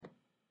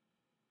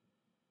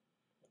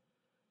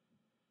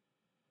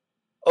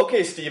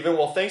Okay, Stephen.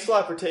 Well, thanks a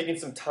lot for taking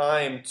some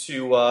time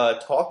to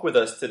talk with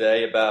us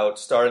today about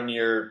starting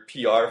your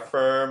PR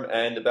firm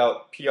and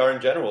about PR in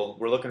general.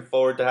 We're looking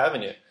forward to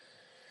having you.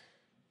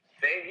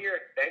 Same here.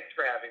 Thanks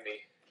for having me.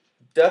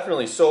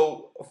 Definitely.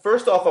 So,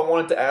 first off, I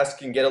wanted to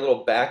ask and get a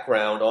little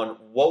background on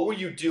what were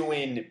you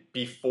doing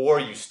before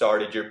you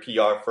started your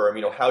PR firm?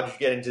 How did you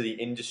get into the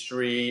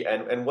industry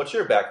and what's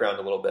your background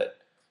a little bit?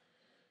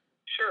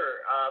 Sure.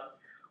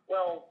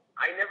 Well,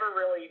 I never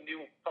really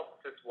knew what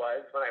publicist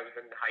was when I was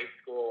in high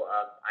school.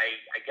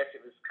 I guess it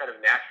was kind of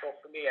natural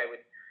for me. I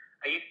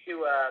used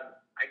to,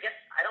 I guess,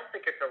 I don't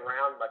think it's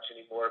around much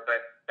anymore,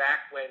 but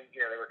back when,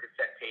 there were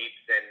cassette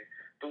tapes and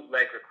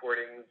bootleg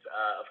recordings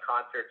of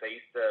concerts, I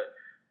used to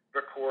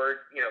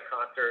record,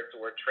 concerts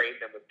or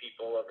trade them with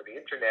people over the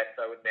internet.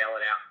 So I would mail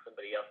it out and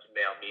somebody else would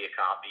mail me a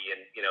copy.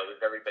 And, it was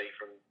everybody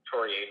from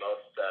Tori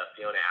Amos to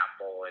Fiona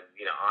Apple and,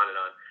 on and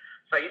on.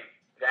 So I used to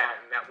do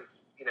that, and that was,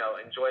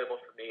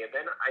 enjoyable for me. And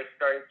then I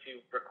started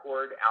to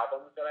record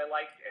albums that I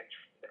liked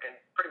and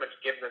pretty much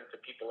give them to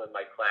people in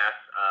my class,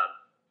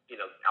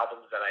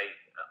 albums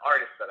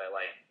artists that I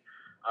liked.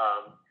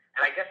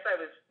 And I guess I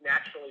was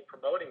naturally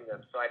promoting them,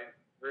 so I didn't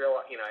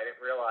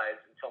realize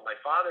until my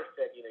father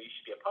said, you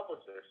should be a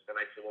publicist. And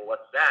I said, well,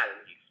 what's that?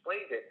 And he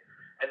explained it.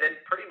 And then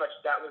pretty much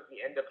that was the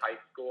end of high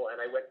school,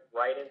 and I went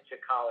right into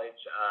college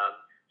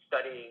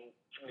studying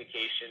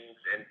communications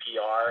and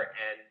PR,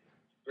 and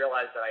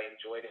realized that I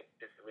enjoyed it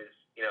because it was,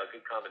 a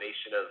good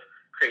combination of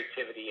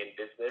creativity and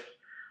business.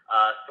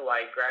 So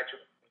I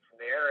graduated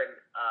from there and,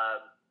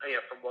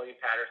 from William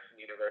Patterson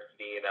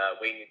University in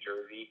Wayne, New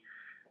Jersey,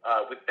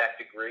 with that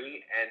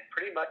degree. And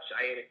pretty much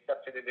I had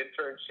accepted an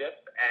internship,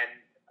 and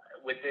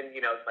within,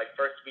 my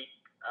first week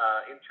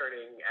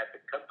interning at the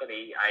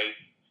company, I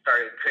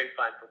started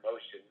Grapevine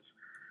Promotions,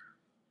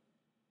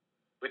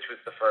 which was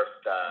the first,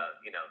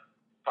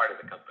 part of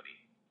the company.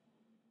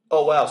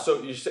 Oh, wow.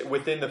 So you said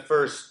within the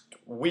first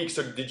week,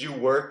 so did you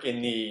work in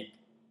the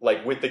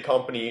with the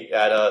company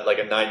at a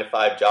 9 to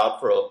 5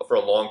 job for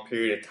a long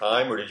period of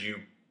time, or did you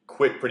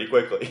quit pretty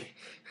quickly?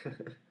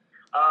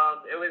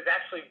 It was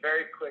actually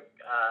very quick.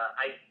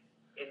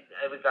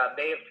 It was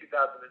May of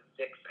 2006.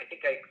 I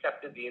think I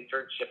accepted the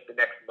internship the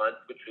next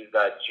month, which was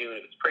June.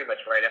 It was pretty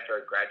much right after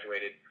I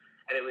graduated,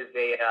 and it was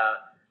a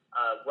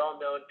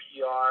well-known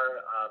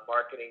PR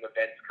marketing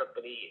events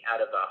company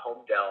out of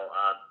Homedale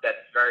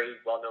that's very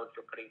well-known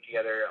for putting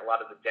together a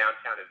lot of the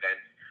downtown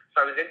events. So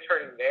I was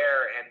interning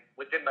there, and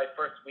within my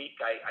first week,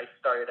 I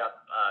started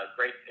up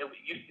It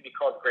used to be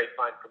called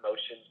Grapevine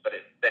Promotions, but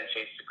it then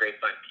changed to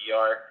Grapevine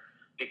PR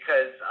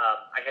because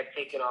I had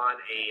taken on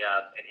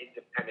an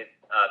independent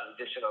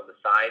musician on the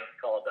side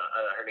called,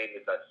 her name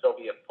is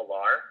Sylvia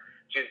Pilar.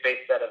 She was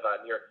based out of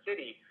New York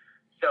City.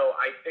 So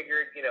I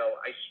figured,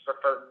 I should,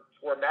 for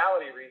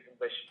formality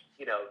reasons, I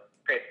should,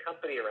 create a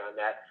company around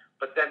that.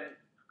 But then,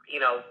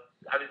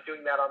 I was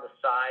doing that on the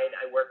side.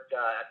 I worked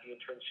at the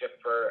internship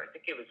for, I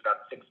think it was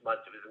about 6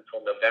 months. It was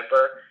until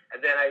November.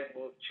 And then I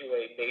moved to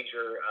a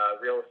major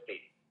real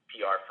estate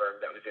PR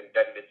firm that was in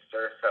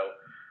Bedminster. So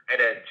I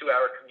had a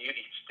 2-hour commute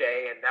each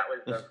day, and that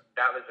was a 9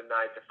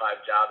 to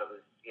 5 job. It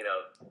was,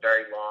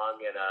 very long,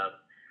 and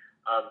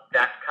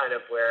that's kind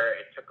of where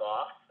it took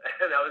off.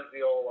 And that was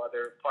the whole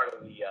other part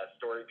of the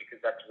story, because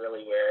that's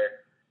really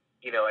where,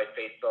 I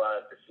faced a lot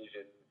of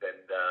decisions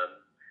and,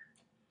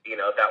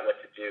 about what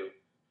to do.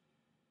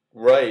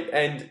 Right.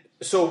 And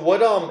so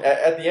what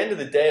at the end of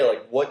the day,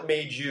 what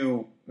made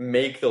you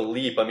make the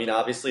leap? I mean,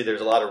 obviously there's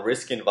a lot of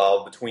risk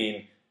involved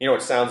between,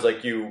 it sounds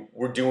like you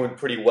were doing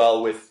pretty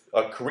well with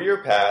a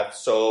career path.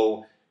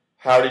 So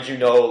how did you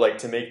know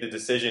to make the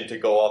decision to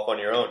go off on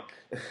your own?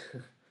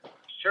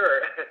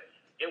 Sure.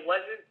 It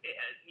wasn't,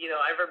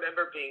 I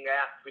remember being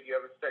asked, would you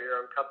ever start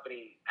your own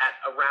company at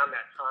around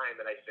that time?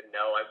 And I said,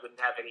 no, I wouldn't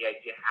have any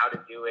idea how to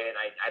do it.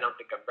 I don't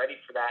think I'm ready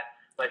for that.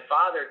 My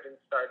father didn't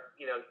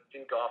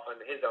go off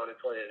on his own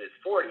until in his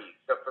 40s.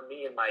 So for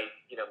me in my,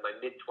 my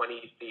mid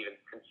 20s to even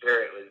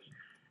consider it was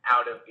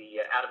out of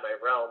my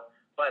realm.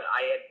 But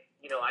I had,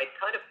 I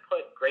kind of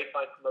put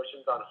Grapevine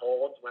Promotions on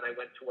hold when I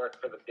went to work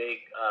for the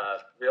big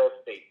real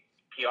estate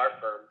PR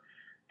firm.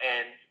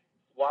 And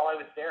while I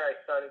was there, I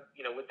started,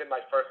 within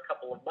my first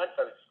couple of months,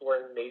 I was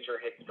scoring major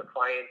hits for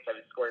clients. I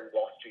was scoring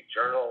Wall Street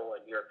Journal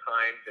and New York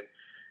Times, and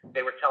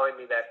they were telling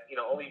me that,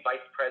 only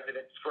vice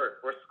presidents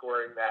were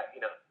scoring that,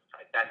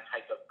 that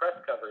type of press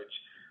coverage,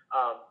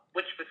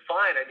 which was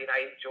fine. I mean,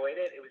 I enjoyed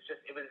it. It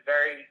was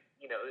very,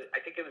 I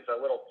think it was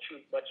a little too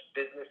much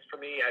business for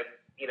me.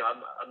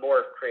 I'm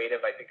more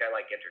creative. I think I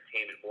like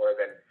entertainment more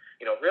than,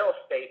 real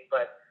estate,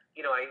 but,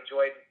 I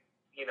enjoyed,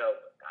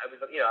 I was,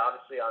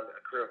 obviously on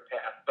a career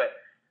path, but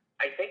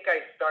I think I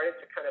started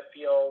to kind of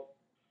feel,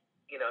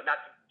 not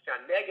to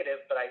sound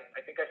negative, but I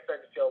think I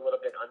started to feel a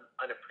little bit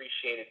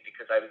unappreciated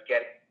because I was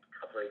getting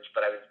coverage,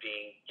 but I was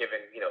being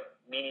given,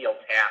 menial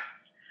tasks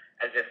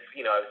as if,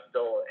 I was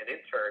still an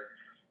intern.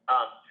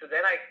 So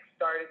then I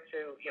started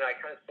to, I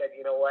kind of said,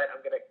 you know what,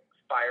 I'm going to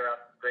fire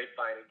up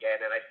Grapevine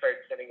again. And I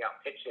started sending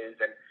out pitches.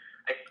 And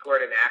I scored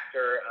an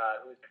actor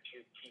who was in a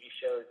few TV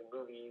shows and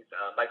movies,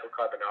 Michael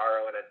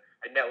Carbonaro, and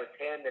I met with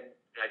him and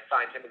I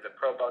signed him as a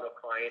pro bono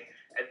client.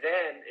 And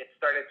then it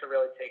started to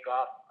really take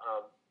off.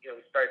 We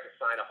started to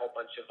sign a whole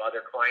bunch of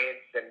other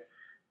clients, and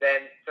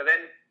then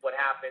what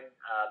happened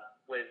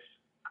was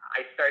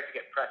I started to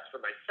get press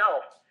for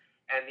myself,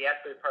 and the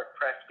Asbury Park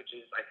Press, which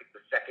is I think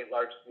the second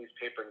largest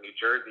newspaper in New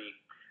Jersey,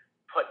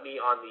 put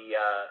me on the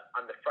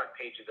front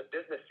page of the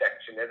business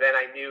section, and then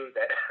I knew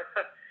that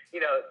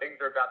things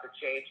were about to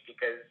change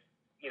because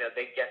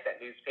they get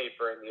that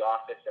newspaper in the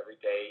office every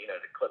day, to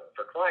clip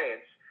for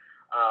clients,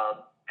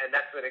 and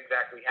that's what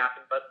exactly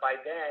happened. But by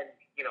then,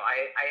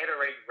 I had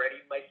already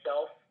readied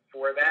myself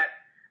for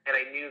that, and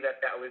I knew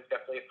that was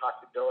definitely a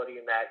possibility,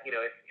 and that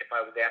if I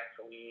was asked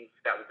to leave,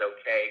 that was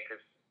okay because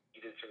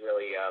you didn't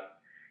really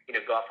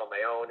go off on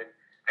my own. And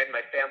I had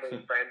my family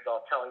and friends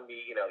all telling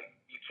me, you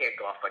can't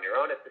go off on your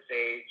own at this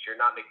age.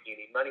 You're not making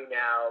any money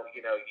now.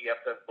 You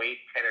have to wait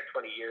 10 or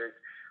 20 years.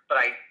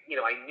 But I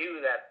knew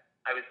that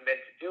I was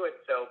meant to do it.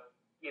 So,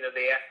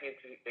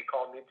 they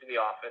called me into the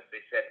office.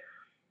 They said,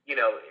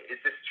 is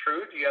this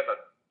true? Do you have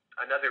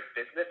another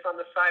business on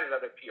the side,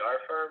 another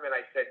PR firm? And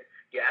I said,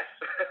 yes.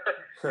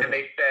 And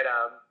they said,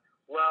 it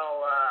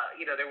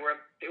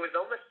was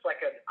almost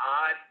like an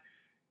odd,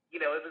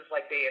 it was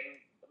like they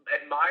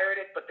admired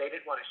it, but they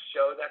didn't want to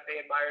show that they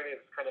admired it.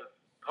 It was kind of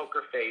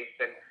poker face.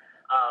 And,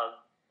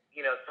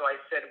 so I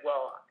said, they said,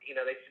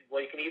 well,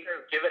 you can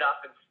either give it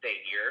up and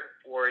stay here,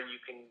 or you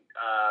can,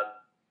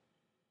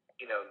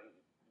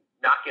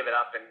 not give it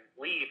up and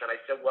leave. And I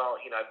said,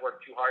 I've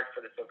worked too hard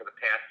for this over the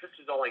past. This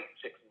is only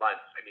 6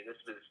 months. I mean, this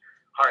was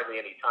hardly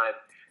any time.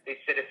 They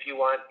said, if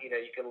you want, you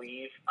can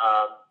leave.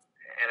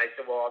 And I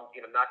said, I'm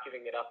not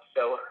giving it up.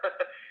 So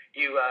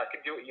you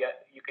can do what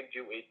you can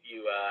do what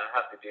you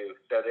have to do.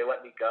 So they let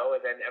me go.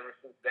 And then ever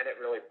since then,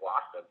 it really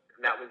blossomed.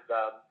 And that was,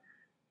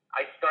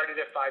 I started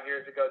it 5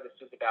 years ago. This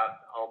was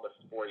about almost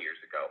 4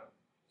 years ago.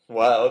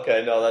 Wow.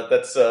 Okay. No,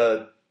 that's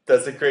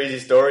a crazy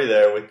story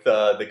there with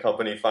the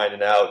company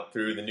finding out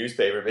through the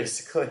newspaper,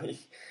 basically.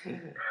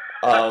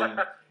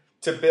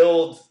 To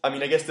build on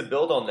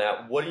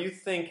that, what do you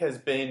think has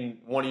been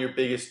one of your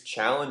biggest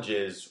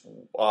challenges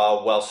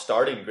while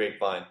starting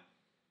Grapevine?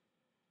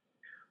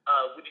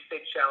 Would you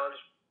say challenge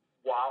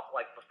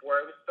before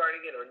I was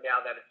starting it, or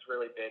now that it's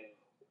really been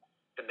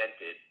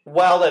cemented?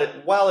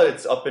 While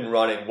it's up and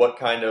running, what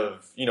kind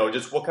of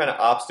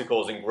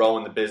obstacles in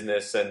growing the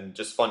business and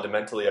just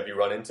fundamentally have you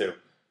run into?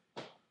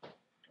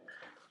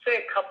 Say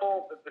a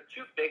couple. The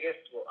two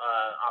biggest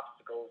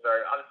obstacles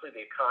are obviously the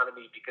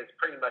economy, because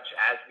pretty much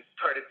as we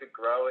started to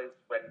grow is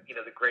when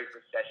the Great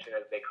Recession,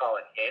 as they call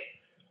it, hit,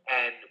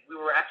 and we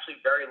were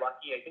actually very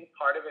lucky. I think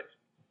part of it's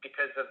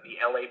because of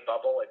the LA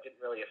bubble. It didn't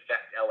really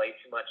affect LA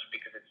too much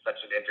because it's such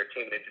an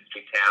entertainment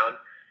industry town,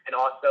 and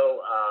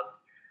also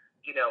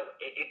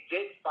it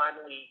did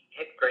finally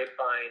hit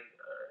Grapevine.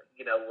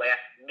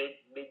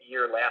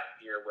 Mid-year last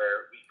year,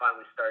 where we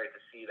finally started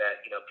to see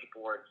that people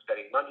weren't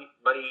spending money.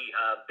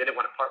 They didn't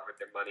want to part with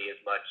their money as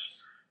much,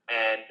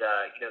 and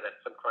that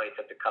some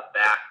clients had to cut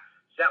back.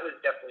 So that was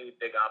definitely a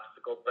big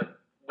obstacle. But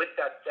with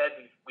that said,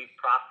 we've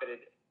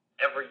profited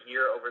every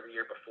year over the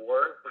year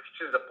before, which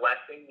is a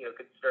blessing.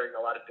 Considering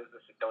a lot of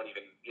businesses don't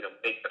even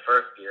make the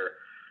first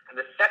year. And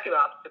the second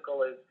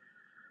obstacle is,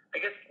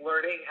 I guess,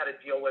 learning how to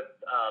deal with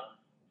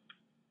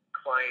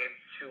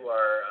clients who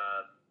are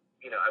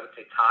I would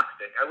say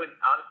toxic.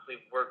 Honestly,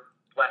 we're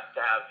blessed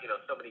to have,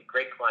 so many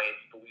great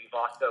clients, but we've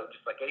also,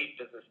 just like any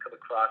business, come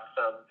across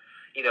some,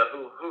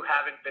 who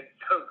haven't been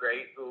so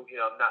great, who,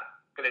 I'm not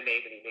going to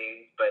name any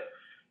names, but,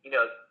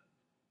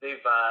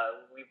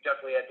 we've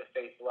definitely had to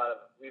face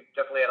we've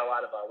definitely had a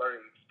lot of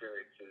learning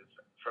experiences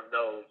from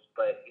those,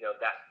 but,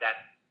 that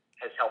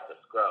has helped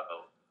us grow.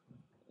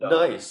 So,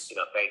 nice.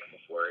 Thankful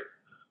for it.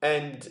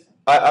 And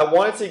I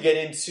wanted to get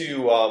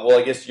into,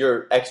 I guess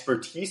your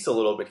expertise a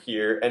little bit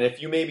here. And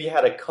if you maybe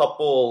had a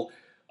couple,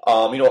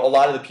 a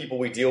lot of the people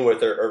we deal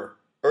with are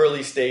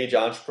early stage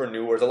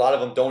entrepreneurs. A lot of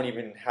them don't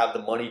even have the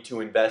money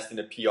to invest in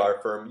a PR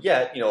firm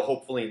yet,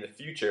 hopefully in the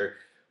future.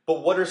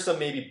 But what are some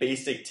maybe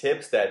basic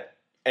tips that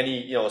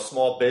any, a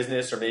small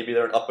business, or maybe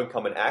they're an up and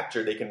coming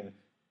actor, they can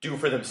do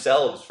for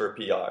themselves for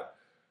PR?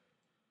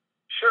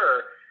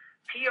 Sure.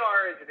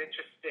 PR is an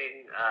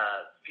interesting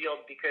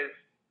field because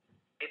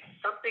it's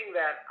something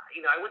that,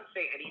 I wouldn't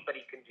say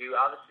anybody can do.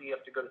 Obviously, you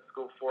have to go to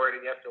school for it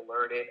and you have to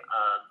learn it.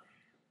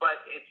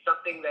 But it's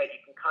something that you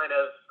can kind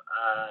of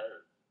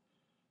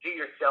do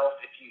yourself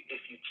if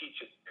you teach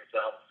it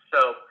yourself.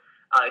 So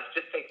it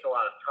just takes a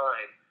lot of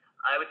time.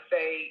 I would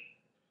say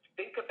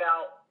think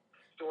about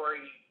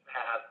stories you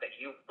have that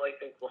you really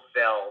think will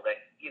sell.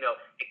 That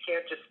it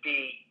can't just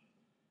be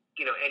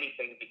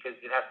anything, because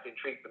it has to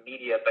intrigue the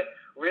media. But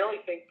really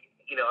think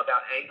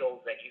about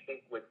angles that you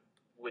think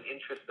would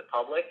interest the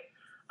public.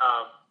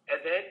 And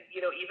then,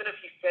 even if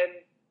you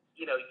send,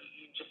 you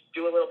just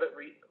do a little bit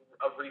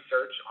of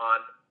research on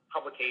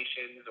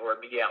publications or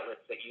media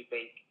outlets that you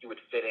think you would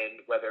fit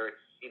in, whether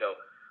it's,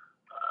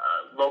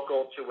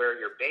 local to where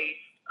you're based,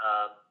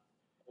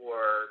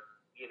 or,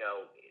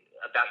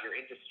 about your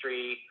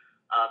industry,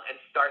 and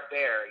start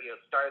there.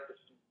 Start at the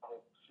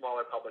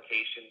smaller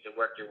publications and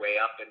work your way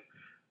up, and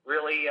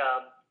really,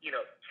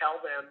 tell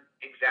them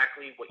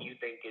exactly what you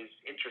think is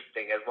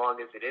interesting, as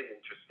long as it is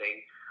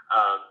interesting.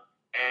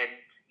 And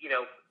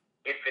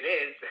if it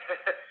is,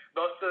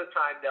 most of the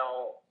time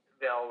they'll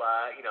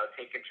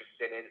take interest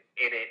in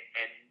it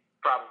and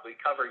probably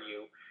cover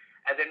you.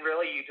 And then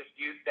really you just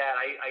use that.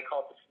 I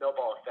call it the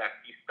snowball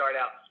effect. You start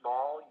out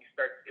small. You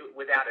start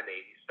without a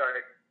name. You start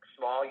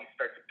small. You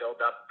start to build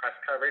up press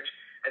coverage,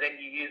 and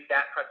then you use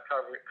that press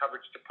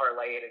coverage to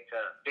parlay it into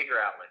bigger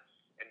outlets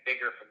and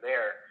bigger from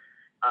there.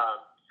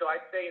 So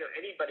I'd say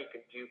anybody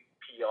can do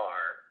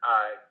PR.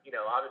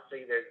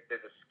 Obviously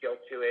there's a skill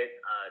to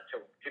it,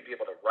 to be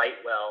able to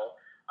write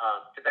well.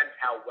 Depends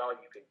how well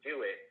you can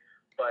do it,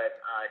 but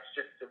it's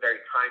just a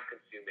very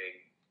time-consuming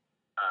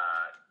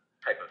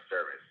type of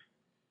service.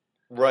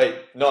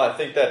 Right. No, I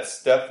think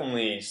that's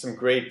definitely some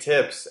great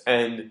tips.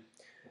 And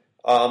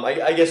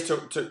I guess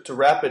to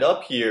wrap it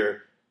up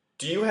here,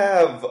 do you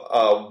have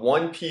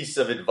one piece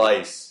of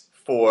advice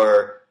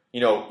for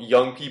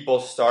young people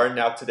starting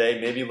out today,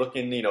 maybe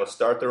looking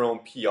start their own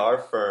PR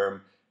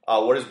firm?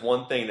 What is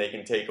one thing they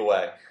can take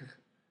away?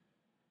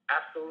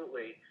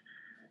 Absolutely.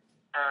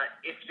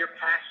 If you're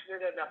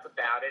passionate enough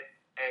about it,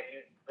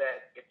 and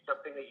that it's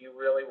something that you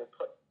really will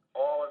put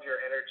all of your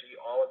energy,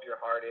 all of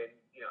your heart in,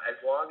 as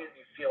long as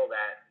you feel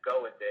that, go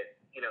with it.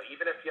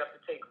 Even if you have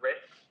to take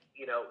risks,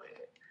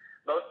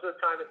 most of the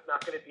time it's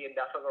not going to be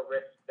enough of a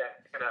risk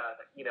that's going to,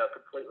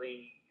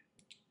 completely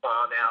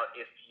bomb out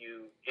if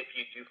you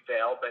do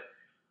fail, but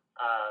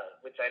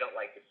which I don't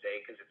like to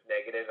say because it's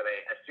negative, and I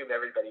assume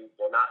everybody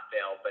will not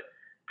fail, but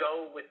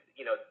go with,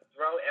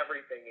 throw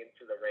everything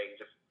into the ring.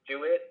 Just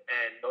do it,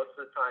 and most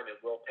of the time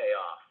it will pay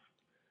off.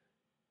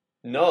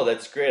 No,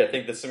 that's great. I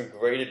think that's some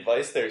great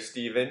advice there,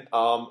 Stephen.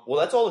 Well,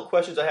 that's all the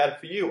questions I had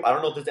for you. I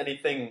don't know if there's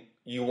anything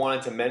you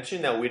wanted to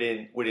mention that we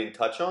didn't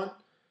touch on.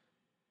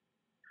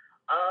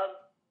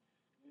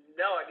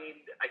 No, I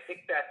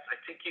think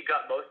you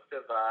got most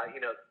of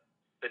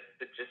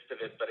the gist of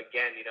it. But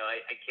again,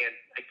 I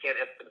can't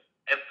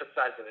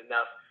emphasize it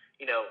enough.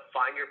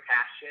 Find your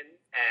passion,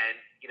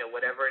 and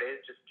whatever it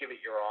is, just give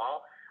it your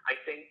all. I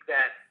think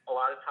that a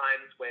lot of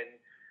times when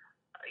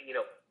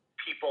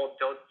people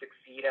don't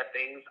succeed at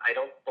things, I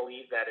don't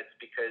believe that it's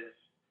because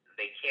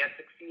they can't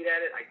succeed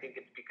at it. I think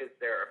it's because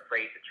they're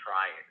afraid to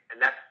try it.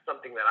 And that's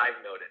something that I've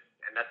noticed.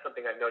 And that's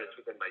something I've noticed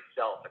within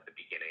myself at the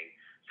beginning.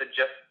 So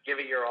just give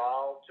it your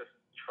all, just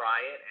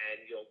try it,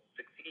 and you'll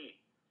succeed.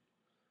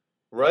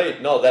 Right.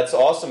 No, that's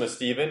awesome,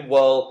 Stephen.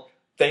 Well,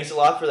 thanks a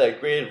lot for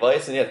that great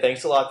advice. And yeah,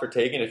 thanks a lot for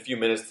taking a few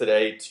minutes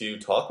today to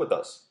talk with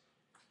us.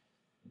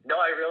 No,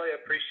 I really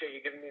appreciate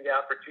you giving me the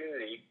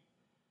opportunity.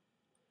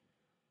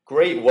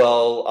 Great.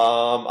 Well,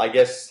 I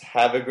guess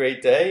have a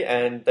great day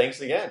and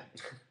thanks again.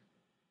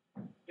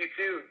 You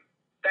too.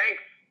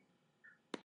 Thanks.